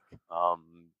 I think.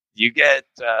 You get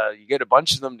a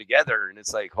bunch of them together, and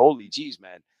it's like, holy geez,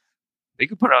 man, they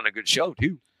could put on a good show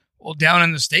too. Well, down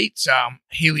in the States,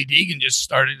 Haley Deegan just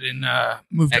started and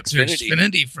moved up to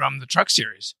Xfinity from the Truck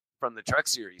Series. From the Truck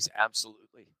Series,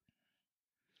 absolutely.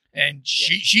 And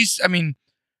she's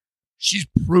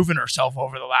proven herself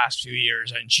over the last few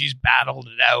years, and she's battled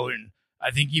it out. And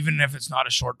I think even if it's not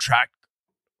a short track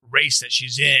race that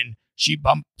she's in, she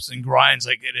bumps and grinds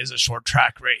like it is a short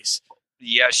track race.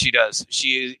 Yeah, she does.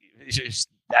 She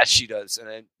does.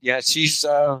 And she's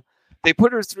they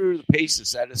put her through the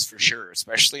paces, that is for sure,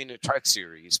 especially in the Truck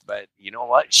Series. But you know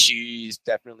what? She's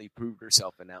definitely proved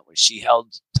herself in that way. She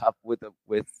held tough with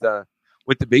the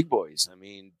big boys. I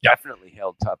mean, definitely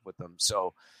held tough with them.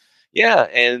 So, yeah,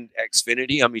 and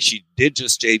Xfinity, I mean, she did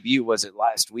just debut. Was it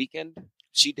last weekend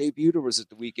she debuted, or was it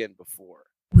the weekend before?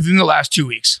 Within the last 2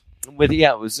 weeks.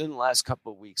 It was in the last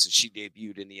couple of weeks that she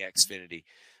debuted in the Xfinity.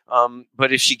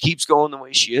 But if she keeps going the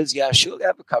way she is, she'll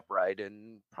have a cup ride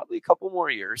in probably a couple more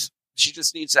years. She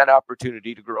just needs that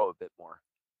opportunity to grow a bit more.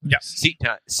 Yes.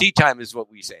 Seat time is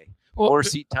what we say. Well, more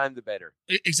seat time, the better.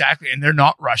 Exactly. And they're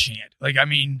not rushing it. Like, I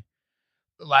mean,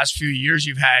 the last few years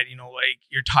you've had, like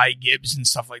your Ty Gibbs and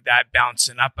stuff like that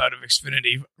bouncing up out of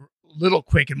Xfinity. A little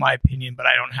quick in my opinion, but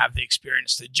I don't have the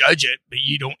experience to judge it. But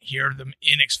you don't hear them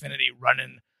in Xfinity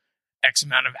running X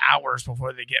amount of hours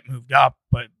before they get moved up.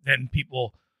 But then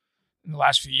people... in the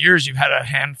last few years, you've had a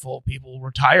handful of people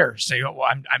retire, say, "Oh, well,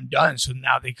 I'm done." So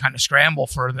now they kind of scramble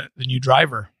for the new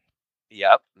driver.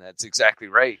 Yep, that's exactly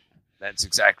right.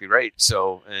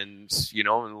 So, and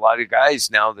a lot of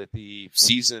guys now that the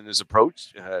season is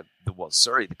approached, the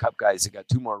Cup guys have got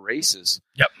 2 more races.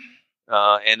 Yep.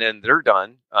 And then they're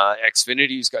done.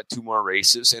 Xfinity's got 2 more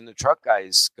races, and the truck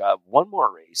guys got 1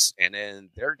 more race, and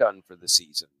then they're done for the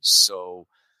season. So.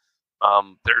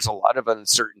 There's a lot of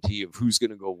uncertainty of who's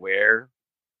going to go where.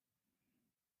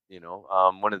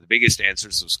 One of the biggest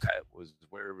answers was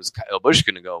where was Kyle Busch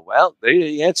going to go? Well,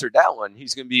 they answered that one.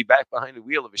 He's going to be back behind the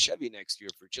wheel of a Chevy next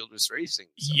year for Childress Racing.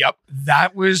 So. Yep,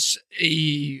 that was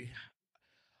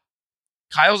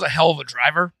Kyle's a hell of a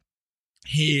driver.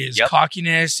 his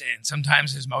cockiness, and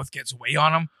sometimes his mouth gets way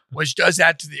on him, which does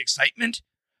add to the excitement.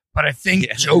 But I think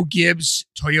Joe Gibbs,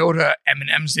 Toyota,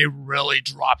 M&M's, they really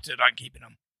dropped it on keeping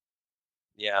him.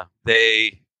 Yeah,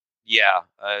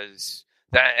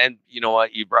 that, and you know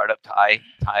what? You brought up Ty.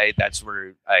 Ty, that's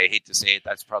where, I hate to say it,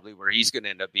 that's probably where he's going to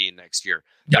end up being next year.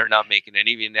 Yep. They're not making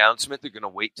any announcement. They're going to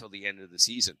wait till the end of the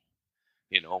season.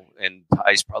 And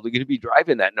Ty's probably going to be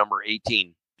driving that number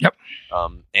 18. Yep.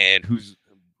 And who's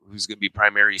going to be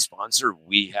primary sponsor?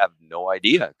 We have no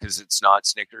idea, because it's not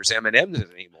Snickers M&M's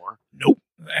anymore. Nope.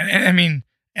 And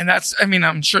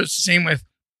I'm sure it's the same with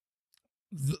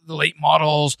the late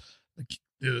models,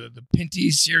 the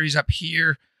Pinty series up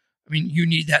here. I mean, you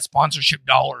need that sponsorship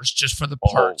dollars just for the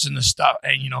parts and the stuff,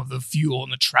 and the fuel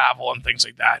and the travel and things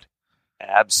like that.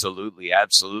 Absolutely.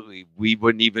 We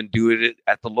wouldn't even do it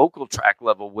at the local track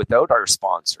level without our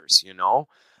sponsors.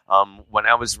 When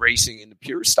I was racing in the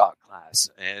pure stock class,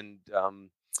 and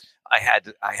I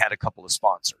had a couple of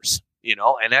sponsors.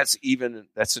 And that's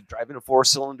driving a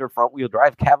 4-cylinder front wheel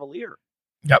drive Cavalier.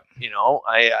 Yep.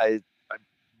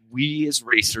 We as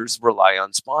racers rely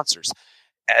on sponsors.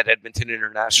 At Edmonton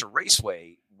International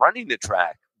Raceway, running the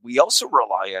track, we also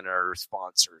rely on our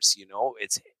sponsors.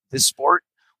 It's this sport.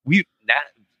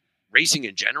 Racing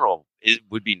in general, it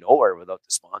would be nowhere without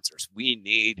the sponsors. We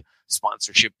need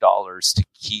sponsorship dollars to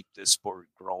keep this sport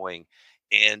growing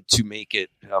and to make it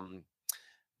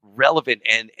relevant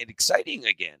and exciting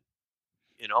again.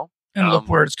 And look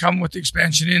where it's come with the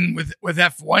expansion in with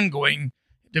F1 going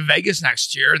to Vegas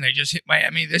next year, and they just hit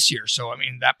Miami this year. So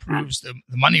that proves the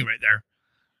money right there.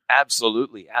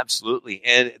 Absolutely.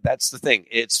 And that's the thing.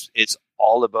 It's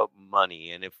all about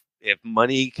money. And if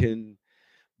money can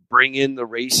bring in the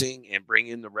racing and bring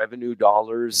in the revenue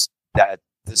dollars that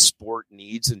the sport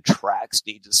needs and tracks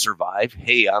need to survive,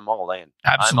 hey, I'm all in.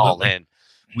 Absolutely. I'm all in.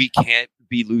 We can't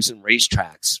be losing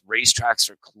racetracks. Racetracks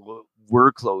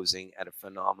were closing at a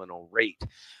phenomenal rate.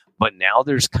 But now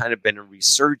there's kind of been a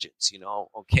resurgence,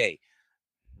 Okay,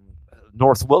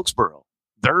 North Wilkesboro,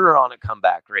 they're on a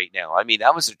comeback right now.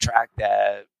 That was a track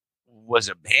that was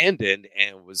abandoned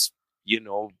and was,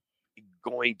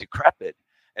 going decrepit.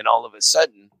 And all of a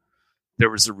sudden,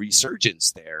 there was a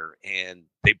resurgence there, and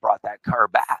they brought that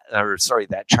track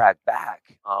back.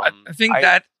 I think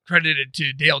that credited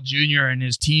to Dale Jr. and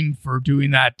his team for doing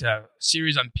that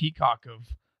series on Peacock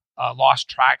of lost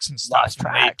tracks and stuff.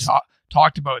 They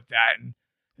talked about that, and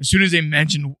as soon as they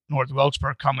mentioned North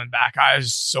Wilkesboro coming back, I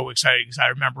was so excited because I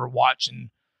remember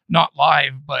watching, not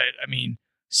live, but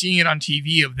seeing it on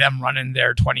TV of them running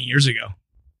there 20 years ago.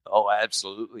 Oh,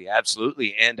 absolutely.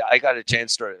 And I got a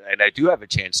chance to, and I do have a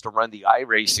chance to run the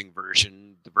iRacing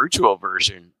version, the virtual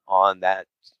version on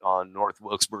North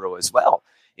Wilkesboro as well,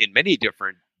 in many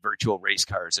different virtual race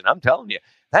cars. And I'm telling you,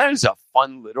 that is a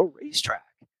fun little racetrack.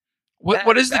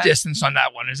 What is the distance on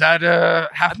that one? Is that a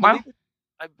half mile?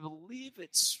 I believe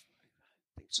it's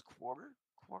a quarter.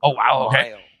 Oh, wow.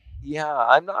 Okay. Mile. Yeah,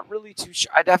 I'm not really too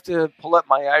sure. I'd have to pull up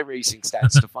my iRacing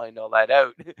stats to find all that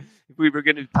out. If we were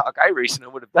going to talk iRacing, I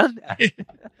would have done that.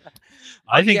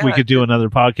 I think we could do another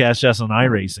podcast just on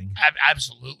iRacing.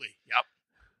 Absolutely. Yep.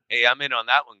 Hey, I'm in on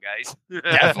that one, guys.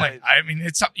 Definitely.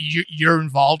 It's something you're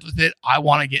involved with it. I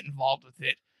want to get involved with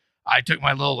it. I took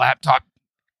my little laptop.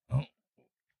 Oh.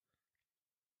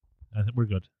 I think we're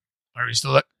good. Are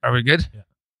we good? Yeah.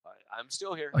 I'm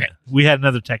still here. Okay. We had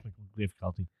another technical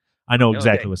difficulty. I know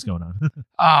exactly what's going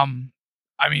on.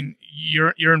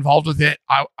 You're involved with it.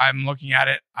 I'm looking at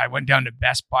it. I went down to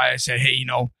Best Buy. I said, hey,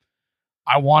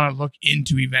 I want to look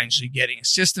into eventually getting a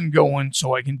system going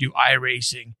so I can do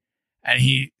iRacing. And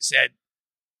he said,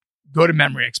 go to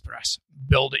Memory Express,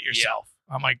 build it yourself.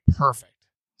 Yeah. I'm like, perfect.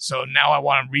 So now I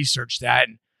want to research that.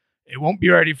 And it won't be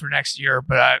ready for next year,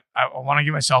 but I want to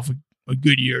give myself a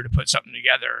good year to put something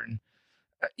together. And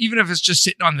even if it's just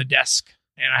sitting on the desk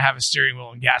and I have a steering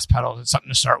wheel and gas pedals, it's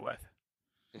something to start with.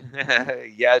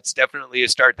 Yeah, it's definitely a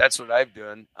start. That's what I've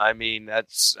done. I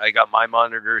got my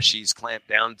monitor. She's clamped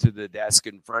down to the desk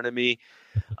in front of me.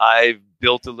 I've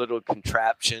built a little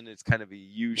contraption. It's kind of a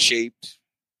U-shaped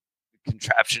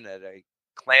contraption that I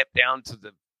clamp down to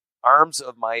the arms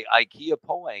of my IKEA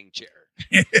Poang chair.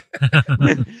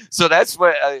 So that's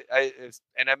what I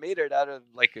made it out of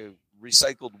like a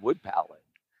recycled wood pallet.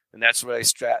 And that's what I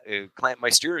clamp my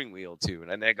steering wheel to. And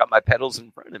then I got my pedals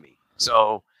in front of me.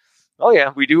 So,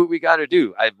 we do what we got to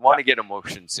do. I want to get a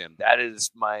motion sim. That is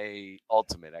my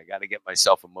ultimate. I got to get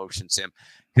myself a motion sim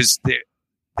because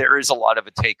there is a lot of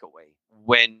a takeaway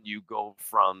when you go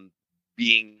from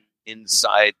being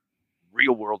inside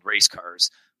real world race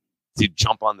cars to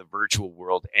jump on the virtual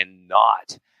world and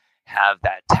not have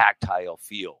that tactile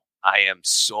feel. I am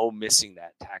so missing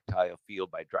that tactile feel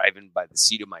by driving by the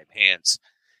seat of my pants.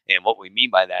 And what we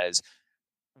mean by that is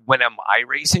when I'm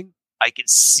iRacing, I can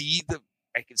see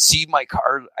my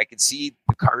car. I can see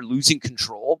the car losing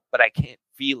control, but I can't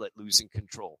feel it losing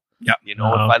control. Yeah. If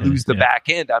I lose the back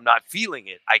end, I'm not feeling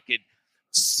it. I could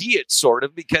see it sort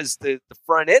of because the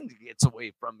front end gets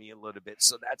away from me a little bit.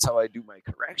 So that's how I do my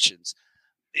corrections.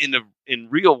 In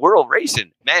real world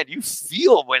racing, man, you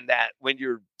feel when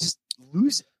you're just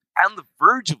losing, on the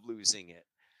verge of losing it,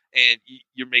 and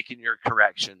you're making your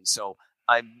corrections. So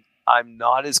I'm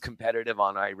not as competitive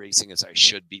on iRacing as I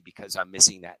should be because I'm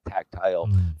missing that tactile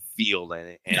feel in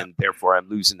it, and therefore I'm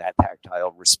losing that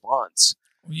tactile response.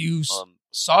 You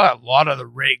saw a lot of the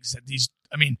rigs that these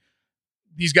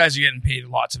guys are getting paid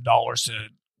lots of dollars to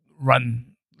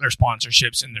run their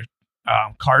sponsorships and their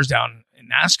cars down in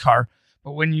NASCAR.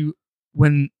 But when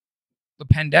the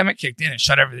pandemic kicked in and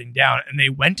shut everything down, and they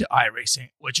went to iRacing,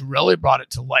 which really brought it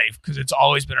to life because it's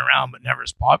always been around but never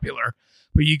as popular.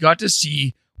 But you got to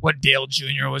see what Dale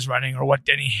Jr. was running or what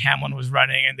Denny Hamlin was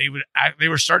running, and they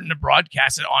were starting to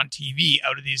broadcast it on TV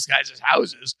out of these guys'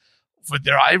 houses with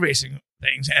their iRacing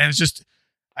things. And it's just,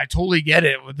 I totally get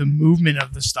it with the movement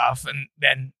of the stuff. And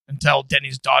then until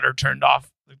Denny's daughter turned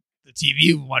off the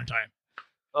TV one time.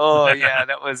 Oh yeah,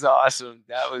 that was awesome.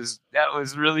 That was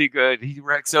really good. He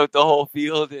wrecks out the whole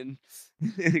field and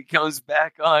it comes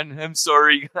back on. I'm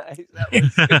sorry, guys. That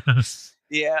was good.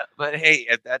 Yeah, but hey,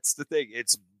 that's the thing.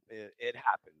 It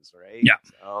happens, right? Yeah.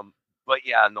 But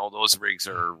yeah, no, those rigs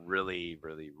are really,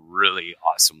 really, really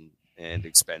awesome and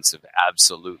expensive.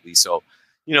 Absolutely. So,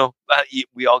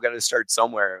 we all got to start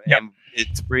somewhere. Yep.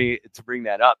 And to bring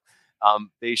that up,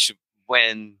 they should,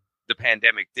 when the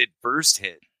pandemic did first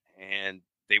hit and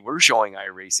they were showing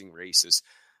iRacing races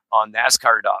on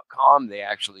NASCAR.com, they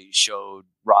actually showed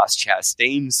Ross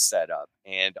Chastain's setup,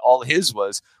 and all his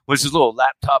was his little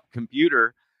laptop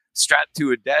computer strapped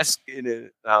to a desk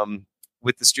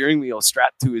with the steering wheel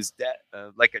strapped to his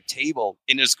like a table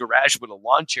in his garage with a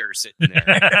lawn chair sitting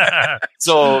there.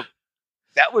 So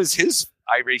that was his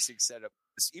iRacing setup.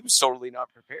 He was totally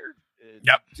not prepared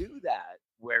to do that.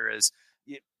 Whereas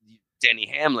Denny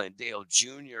Hamlin, Dale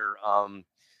Jr.,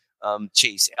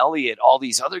 Chase Elliott, all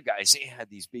these other guys, they had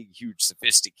these big, huge,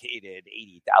 sophisticated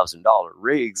 $80,000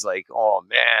 rigs. Like, oh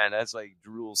man, that's like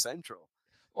Drool Central.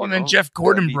 Well, and then Jeff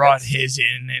Gordon brought his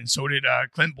in, and so did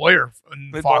Clint Boyer,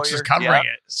 and Fox was covering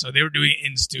it. So they were doing it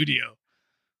in studio.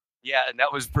 Yeah, and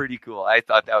that was pretty cool. I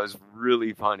thought that was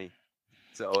really funny.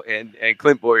 So, and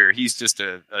Clint Boyer, he's just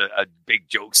a big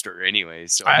jokester anyway.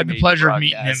 So I had the pleasure of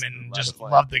meeting him and just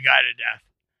loved the guy to death.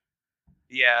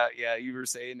 Yeah, you were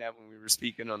saying that when we were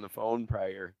speaking on the phone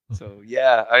prior. So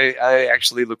yeah, I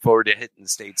actually look forward to hitting the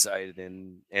stateside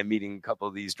and meeting a couple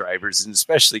of these drivers, and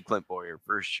especially Clint Boyer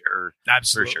for sure.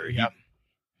 Absolutely, for sure. Yeah.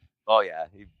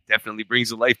 He definitely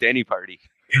brings a life to any party.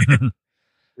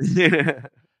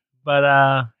 But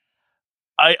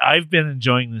I've been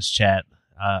enjoying this chat,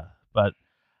 but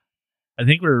I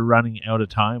think we're running out of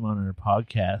time on our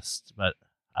podcast. But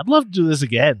I'd love to do this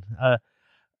again.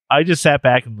 I just sat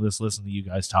back and just listened to you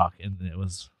guys talk, and it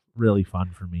was really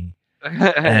fun for me.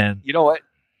 And you know what?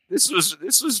 This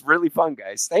was really fun,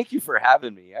 guys. Thank you for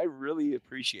having me. I really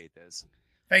appreciate this.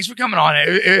 Thanks for coming on.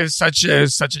 It was such a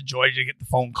joy to get the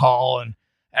phone call and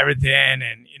everything.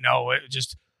 And, it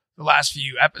just the last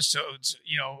few episodes,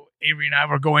 Avery and I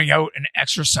were going out and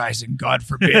exercising, God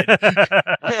forbid.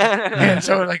 And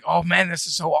so like, oh man, this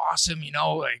is so awesome.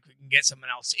 Like we can get someone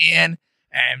else in,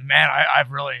 and man,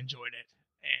 I've really enjoyed it.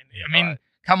 And I mean,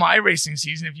 come iRacing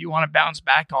season, if you want to bounce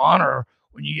back on, or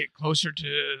when you get closer to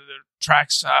the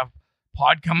tracks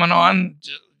pod coming on,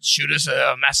 just shoot us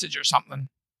a message or something.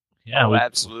 Yeah,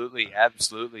 absolutely.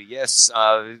 Yes.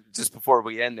 Just before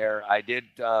we end there, I did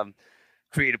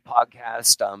create a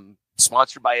podcast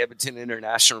sponsored by Edmonton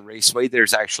International Raceway.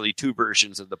 There's actually two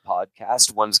versions of the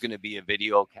podcast. One's going to be a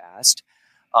video cast.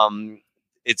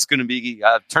 It's going to be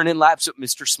turning laps with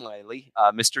Mr. Smiley.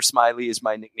 Mr. Smiley is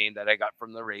my nickname that I got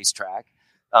from the racetrack.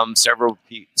 Several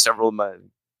of my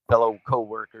fellow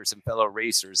co-workers and fellow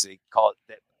racers, they call it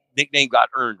that nickname got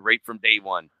earned right from day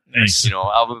one. Nice.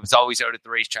 I was always out at the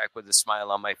racetrack with a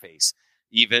smile on my face,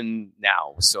 even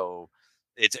now. So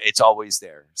it's always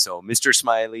there. So Mr.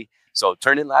 Smiley. So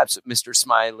turning laps with Mr.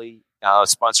 Smiley,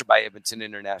 sponsored by Edmonton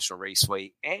International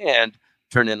Raceway, and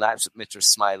turning laps with Mr.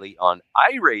 Smiley on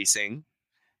iRacing.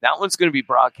 That one's going to be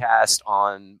broadcast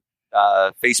on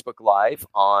Facebook Live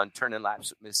on Turning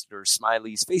Laps with Mr.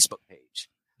 Smiley's Facebook page.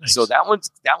 Nice. So that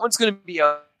one's going to be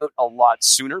out a lot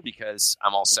sooner because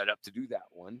I'm all set up to do that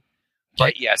one.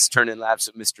 But yes, turning laps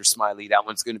with Mr. Smiley. That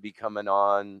one's going to be coming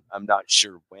on. I'm not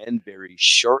sure when, very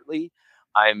shortly.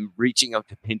 I'm reaching out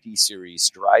to Pinty Series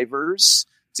drivers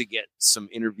to get some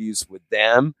interviews with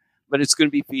them. But it's going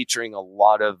to be featuring a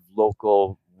lot of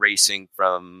local racing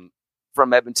from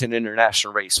Edmonton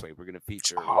International Raceway. We're going to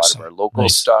feature a lot of our local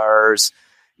stars.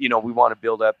 We want to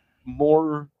build up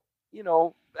more,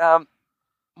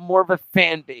 more of a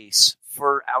fan base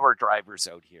for our drivers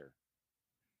out here.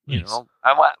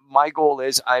 My goal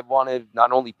is I want to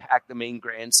not only pack the main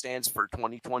grandstands for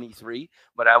 2023,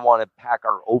 but I want to pack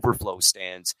our overflow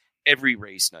stands every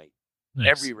race night. Nice.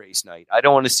 Every race night. I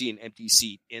don't want to see an empty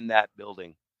seat in that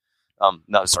building.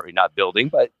 Not building,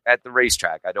 but at the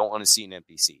racetrack. I don't want to see an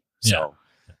empty seat. So,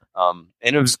 and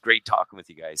it was great talking with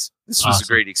you guys. This was a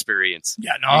great experience.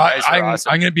 Yeah, no, I'm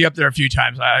going to be up there a few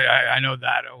times. I know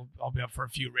that I'll be up for a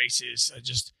few races.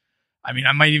 I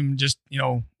might even just,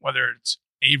 whether it's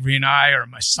Avery and I, or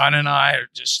my son and I, or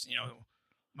just,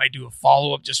 might do a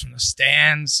follow-up just from the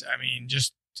stands.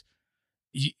 Just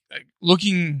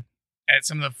looking at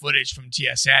some of the footage from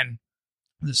TSN,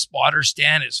 the spotter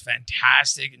stand is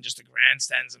fantastic, and just the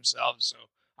grandstands themselves. So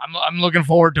I'm looking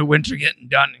forward to winter getting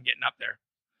done and getting up there.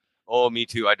 Oh, me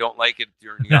too. I don't like it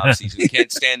during the off season.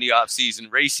 Can't stand the off season.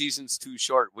 Race season's too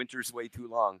short. Winter's way too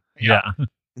long. Yeah.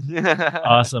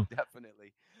 Awesome.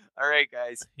 Definitely. All right,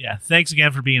 guys. Yeah. Thanks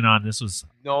again for being on. This was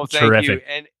thank terrific. you.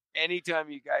 And anytime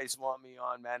you guys want me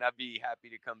on, man, I'd be happy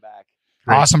to come back.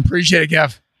 Great. Awesome. Appreciate it,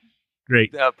 Kev.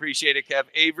 Great. Appreciate it, Kev.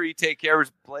 Avery, take care. It was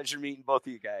a pleasure meeting both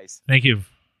of you guys. Thank you.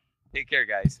 Take care,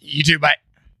 guys. You too. Bye.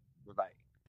 Bye-bye.